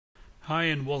Hi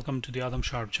and welcome to the Azam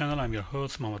Sharp channel. I'm your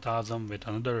host Mohammad Azam with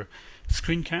another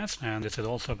screencast, and this is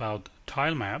also about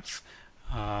TileMaps.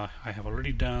 I have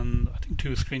already done I think 2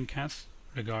 screencasts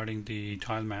regarding the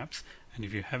TileMaps, and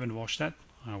if you haven't watched that,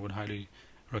 I would highly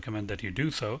recommend that you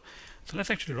do so. So let's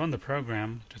actually run the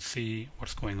program to see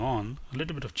what's going on. A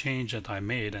little bit of change that I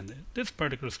made, and this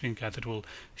particular screencast, it will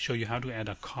show you how to add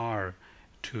a car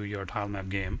to your TileMap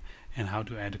game and how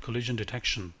to add a collision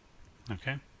detection.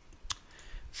 Okay.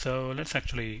 So let's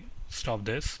actually stop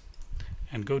this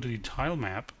and go to the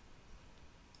Tilemap.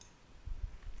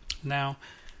 Now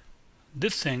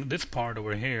this part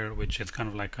over here, which is kind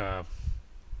of like a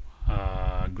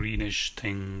greenish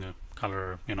thing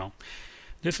color,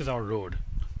 this is our road,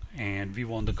 and we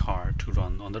want the car to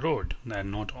run on the road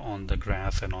and not on the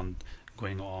grass and on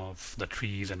going off the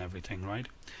trees and everything, right?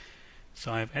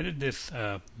 So I've added this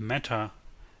meta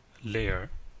layer,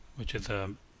 which is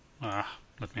a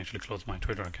let me actually close my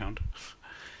Twitter account.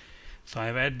 So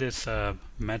I've added this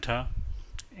meta,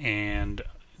 and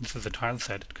this is a tile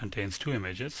set. It contains 2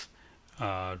 images.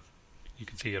 You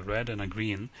can see a red and a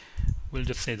green. We'll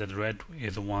just say that the red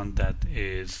is the one that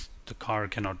is the car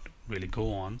cannot really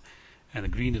go on, and the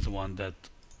green is the one that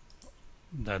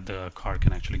the car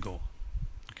can actually go.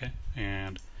 Okay,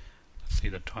 and let's see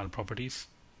the tile properties.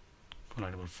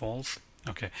 Collidable false.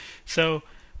 Okay, so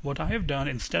what I have done,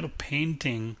 instead of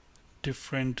painting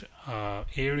different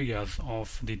areas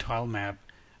of the tile map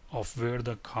of where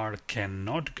the car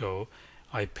cannot go,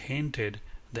 I painted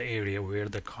the area where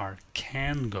the car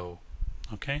can go,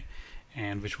 okay,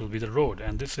 and which will be the road,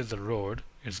 and this is the road.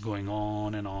 It's going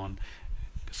on and on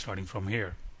starting from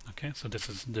here. Okay, so this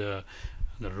is the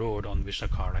road on which the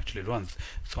car actually runs.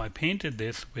 So I painted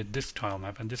this with this tile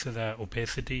map, and this is a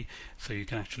opacity, so you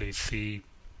can actually see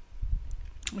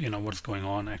what's going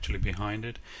on actually behind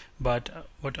it. But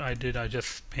what I did, I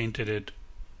just painted it.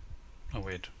 Oh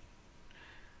wait,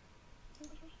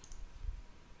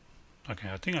 okay,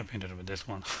 I think I painted it with this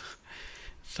one.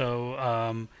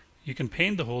 So you can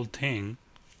paint the whole thing,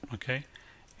 okay,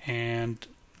 and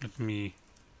I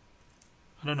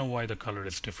don't know why the color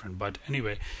is different, but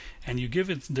anyway, and you give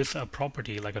it this a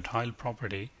property like a tile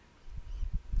property,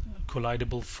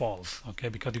 collidable false, okay,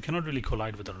 because you cannot really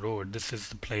collide with the road. This is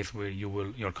the place where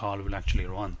your car will actually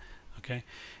run. Okay,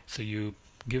 so you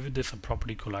give it this a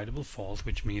property collidable false,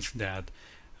 which means that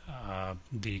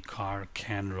the car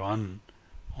can run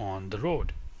on the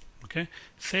road. Okay,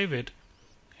 save it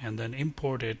and then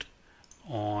import it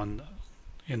on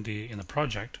in the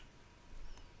project,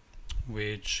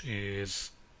 which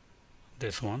is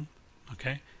this one.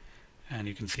 Okay, and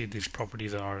you can see these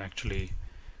properties are actually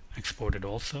exported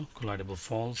also, collidable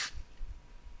false.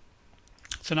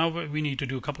 So now we need to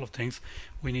do a couple of things.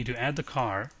 We need to add the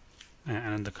car,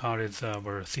 and the car is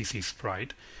our CC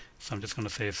sprite. So I'm just going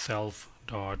to say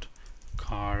self.car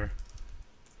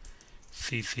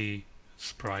CC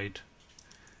sprite,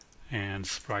 and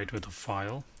sprite with a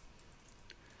file,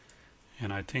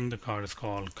 and I think the car is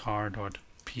called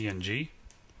car.png.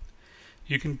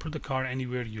 You can put the car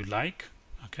anywhere you like.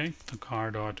 Okay, the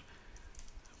car.position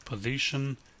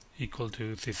equal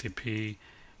to CCP,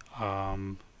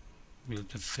 we'll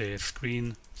just say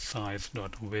screen size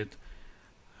dot width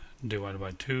divided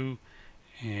by 2,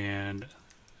 and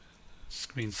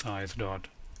screen size dot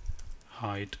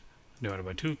height divided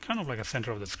by 2, kind of like a center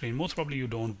of the screen. Most probably you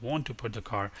don't want to put the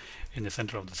car in the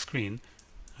center of the screen.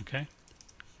 Okay,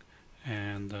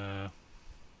 and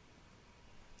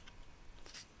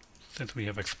since we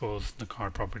have exposed the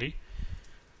car property,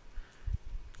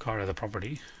 car as a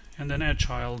property, and then add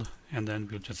child, and then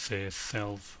we'll just say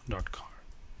self.car.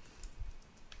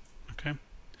 Okay,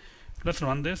 let's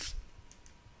run this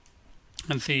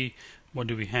and see what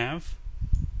do we have.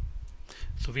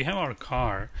 So we have our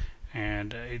car,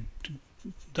 and it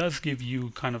does give you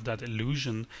kind of that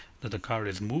illusion that the car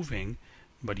is moving,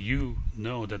 but you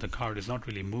know that the car is not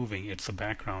really moving. It's a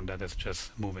background that is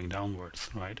just moving downwards,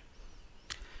 right?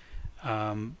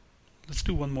 Let's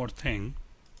do one more thing.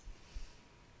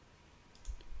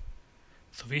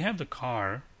 So we have the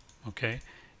car, okay,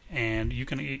 and you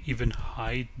can even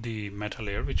hide the meta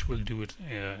layer, which we'll do it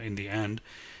in the end.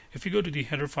 If you go to the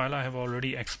header file, I have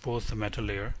already exposed the meta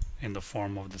layer in the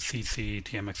form of the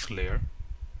CCTMX layer,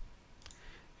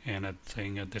 and I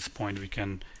think at this point we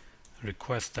can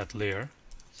request that layer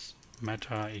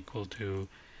meta equal to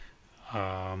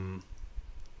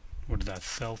what is that,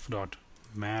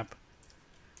 self.map,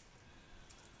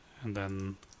 and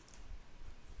then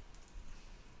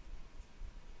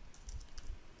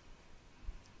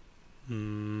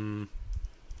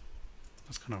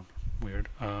that's kind of weird.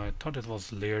 I thought it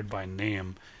was layered by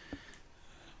name.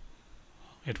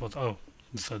 It was, oh,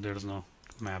 So there's no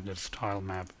map, there's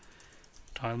TileMap,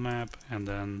 and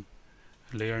then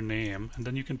layer name, and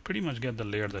then you can pretty much get the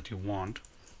layer that you want,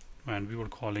 and we were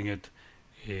calling it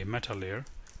a meta layer,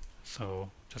 so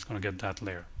just going to get that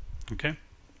layer. Okay,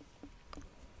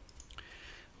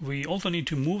 we also need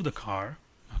to move the car.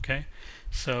 Okay,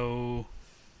 so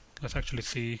let's actually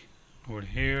see over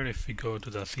here. If we go to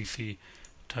the CC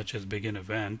touches begin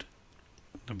event,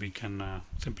 we can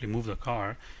simply move the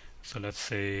car. So let's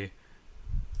say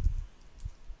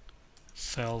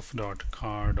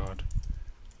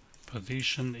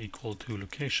self.car.position equal to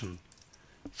location.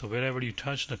 So wherever you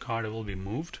touch the car, it will be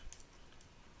moved.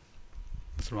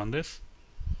 Let's run this.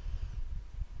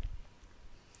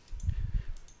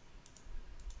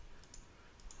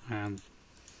 And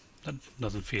that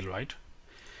doesn't feel right.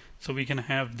 So we can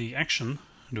have the action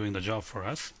doing the job for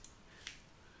us.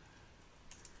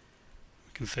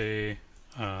 We can say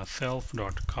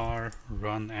self.car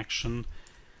run action,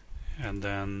 and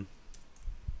then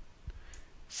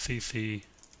cc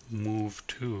move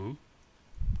to,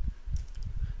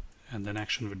 and then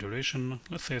action with duration.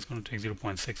 Let's say it's going to take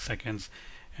 0.6 seconds,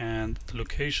 and the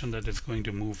location that it's going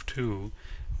to move to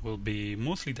will be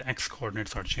mostly the x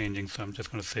coordinates are changing, so I'm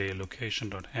just going to say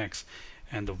location.x,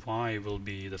 and the y will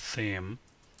be the same.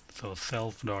 So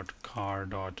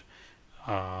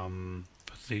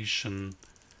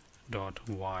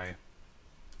self.car.position.y.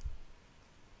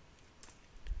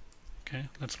 Okay,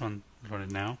 let's run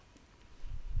it now.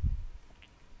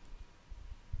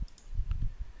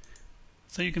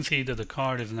 So you can see that the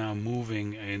card is now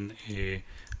moving in a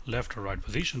left or right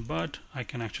position, but I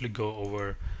can actually go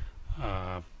over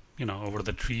over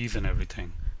the trees and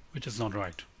everything, which is not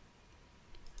right.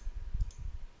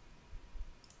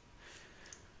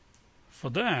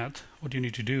 For that, what you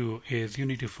need to do is you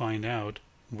need to find out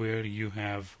where you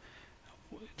have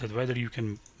that, whether you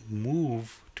can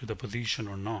move to the position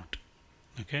or not.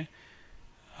 Okay,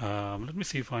 let me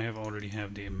see if I already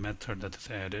have the method that is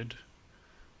added.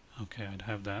 Okay, I'd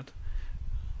have that.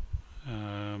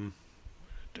 Here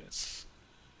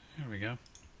we go.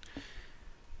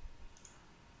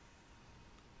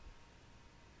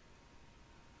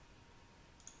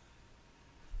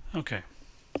 Okay,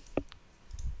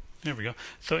 there we go.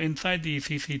 So inside the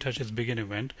CC touches begin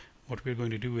event, what we're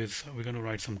going to do is we're going to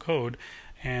write some code,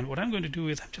 and what I'm going to do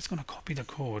is I'm just going to copy the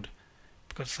code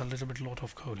because it's a little bit lot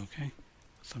of code. Okay,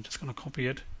 so I'm just going to copy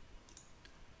it.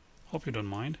 Hope you don't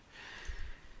mind.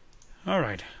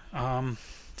 Alright,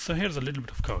 so here's a little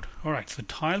bit of code. Alright, so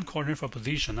tile coordinate for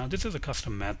position. Now this is a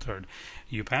custom method.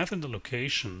 You pass in the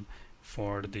location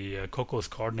for the Cocos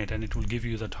coordinate, and it will give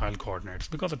you the tile coordinates,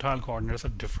 because the tile coordinates are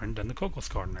different than the Cocos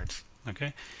coordinates.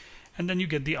 Okay, and then you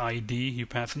get the ID. You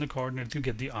pass in the coordinates, you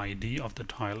get the ID of the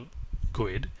tile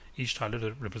GUID. Each tile is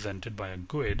represented by a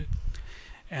GUID,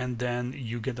 and then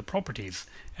you get the properties.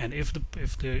 And if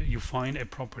you find a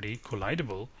property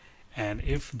collidable, and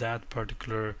if that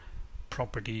particular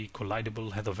property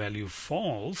collidable has a value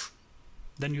false,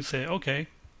 then you say, okay,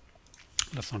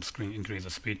 let's not increase the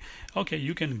speed. Okay,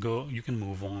 you can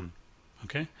move on.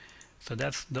 Okay, so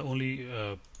that's the only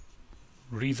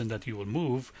reason that you will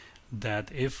move, that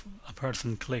if a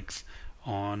person clicks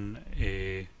on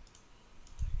a,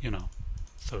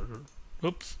 so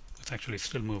oops, it's actually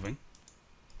still moving.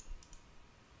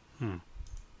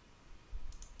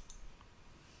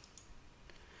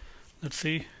 Let's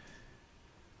see.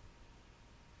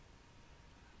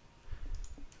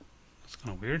 That's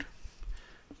kind of weird.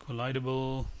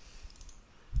 Collidable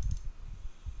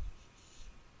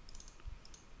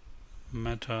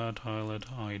meta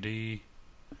tilet ID.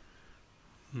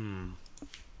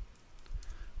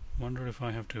 Wonder if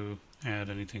I have to add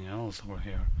anything else over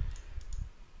here.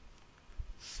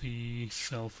 C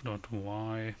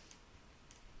self.y.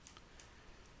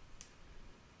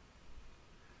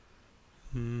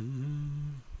 Well,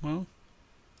 kind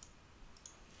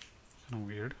of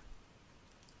weird.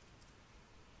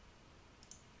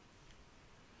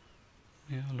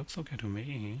 Yeah, looks okay to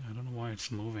me. I don't know why it's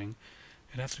moving.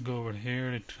 It has to go over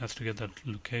here. It has to get that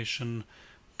location,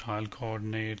 tile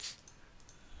coordinates.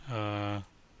 Let's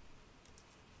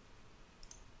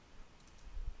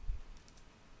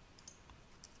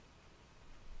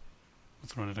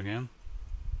run it again.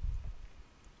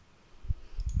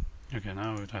 Okay,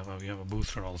 now we have a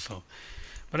booster also.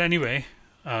 But anyway,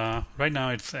 right now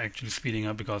it's actually speeding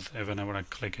up, because whenever I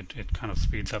click it, it kind of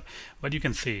speeds up. But you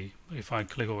can see if I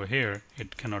click over here,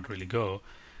 it cannot really go.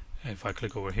 If I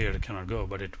click over here, it cannot go,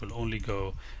 but it will only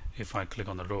go if I click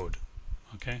on the road.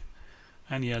 Okay,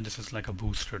 and yeah, this is like a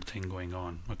booster thing going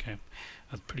on. Okay,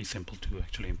 that's pretty simple to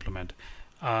actually implement.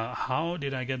 How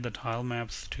did I get the tile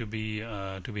maps to be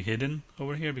hidden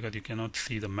over here? Because you cannot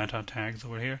see the meta tags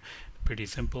over here. Pretty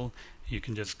simple. You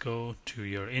can just go to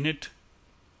your init,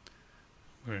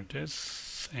 where it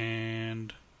is,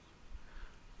 and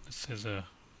this is a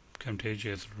Camtasia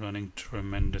is running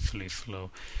tremendously slow,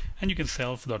 and you can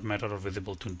self.meta are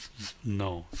visible to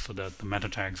no, so that the meta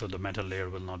tags or the meta layer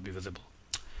will not be visible.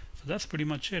 So that's pretty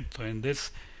much it. So in this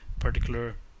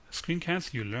particular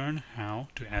screencast, you learn how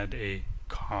to add a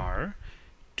car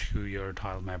to your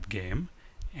tile map game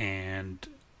and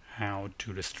how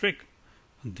to restrict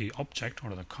the object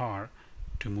or the car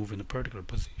to move in a particular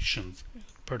positions,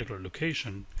 particular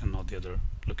location, and not the other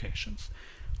locations.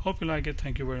 Hope you like it.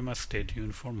 Thank you very much. Stay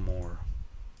tuned for more.